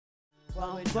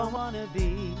what we don't wanna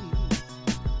be.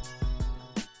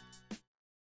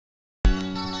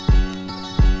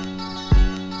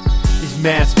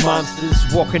 Masked monsters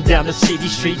walking down the city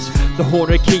streets. The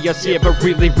haunted chaos, yeah, but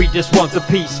really we just want the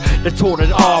peace. They're torn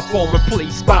in our form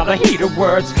replaced by the heated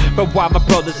words. But why my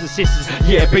brothers and sisters,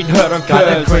 yeah, been hurt on Gotta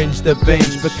curves. cringe the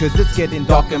binge because it's getting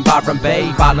dark in Byron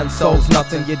Bay. Violent souls,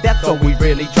 nothing, yeah, that's all we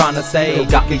really trying to say.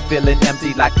 Got me feeling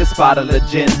empty like a bottle of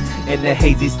gin. In a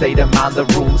hazy state of mind, the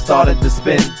room started to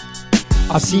spin.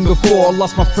 I've seen before,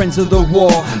 lost my friends to the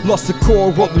war, lost the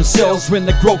core of themselves when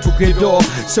the growth took it all.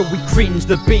 So we cringe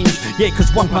the binge, yeah,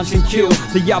 cause one punch can kill.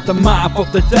 The aftermath of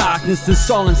the darkness, the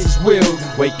silence is willed.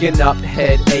 Waking up,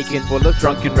 head aching, full of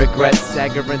drunken regrets.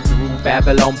 Staggering through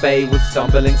Babylon Bay with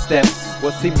stumbling steps.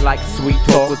 What seemed like sweet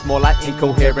talk was more like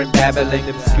incoherent babbling.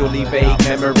 Obscurely vague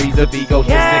memories of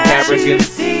egotistic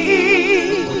arrogance.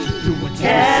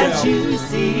 Can't you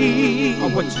see?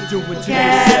 What you doing to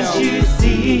Can't yourself? you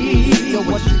see?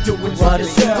 What you doing to What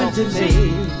it's doing yourself? to me?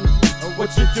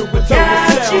 What you doing to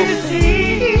Can't yourself? you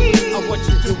see? What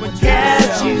you doing to Can't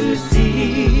yourself? you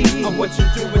see? What you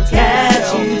doing to Can't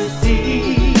yourself? you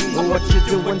see? What you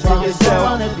doing to What we don't yourself?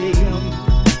 wanna be.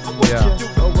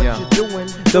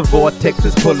 The vortex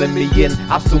is pulling me in,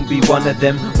 I'll soon be one of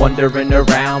them. Wandering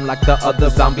around like the other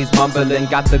zombies mumbling.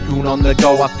 Got the goon on the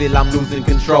go, I feel I'm losing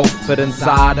control. But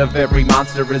inside of every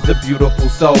monster is a beautiful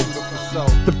soul.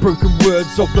 The broken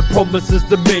words of the promises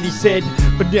the many said.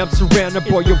 But now I'm surrounded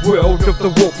by a world of the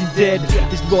walking dead.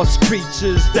 These lost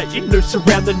creatures that you know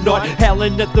surround the night,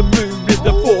 howling at the moon in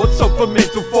the thoughts of a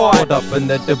mental fight. Caught up in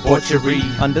the debauchery,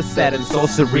 under sad and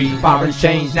sorcery. Byron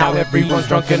changed, now everyone's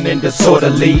drunken and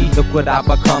disorderly. Look what I've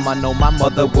become, I know my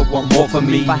mother would want more for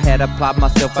me. If I had applied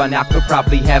myself, I now could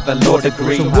probably have a law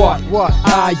degree. So what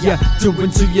are you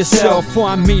doing to yourself?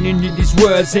 Find meaning in these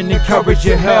words and encourage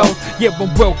your health. Yeah,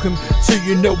 well, welcome to,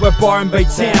 you know, we're Byron Bay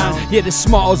town. Yeah, the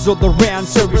smiles all around,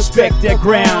 so respect their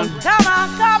ground. Come on,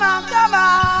 come on, come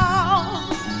on.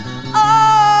 Oh,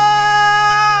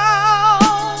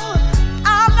 I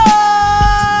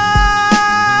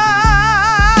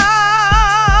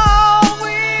know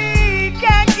we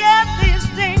can get this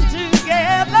thing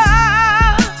together.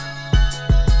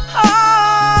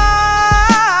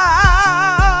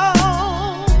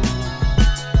 Oh,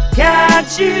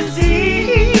 can't you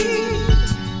see?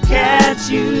 Can't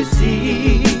you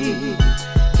see?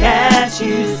 Can't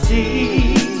you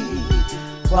see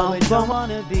what we don't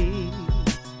wanna be?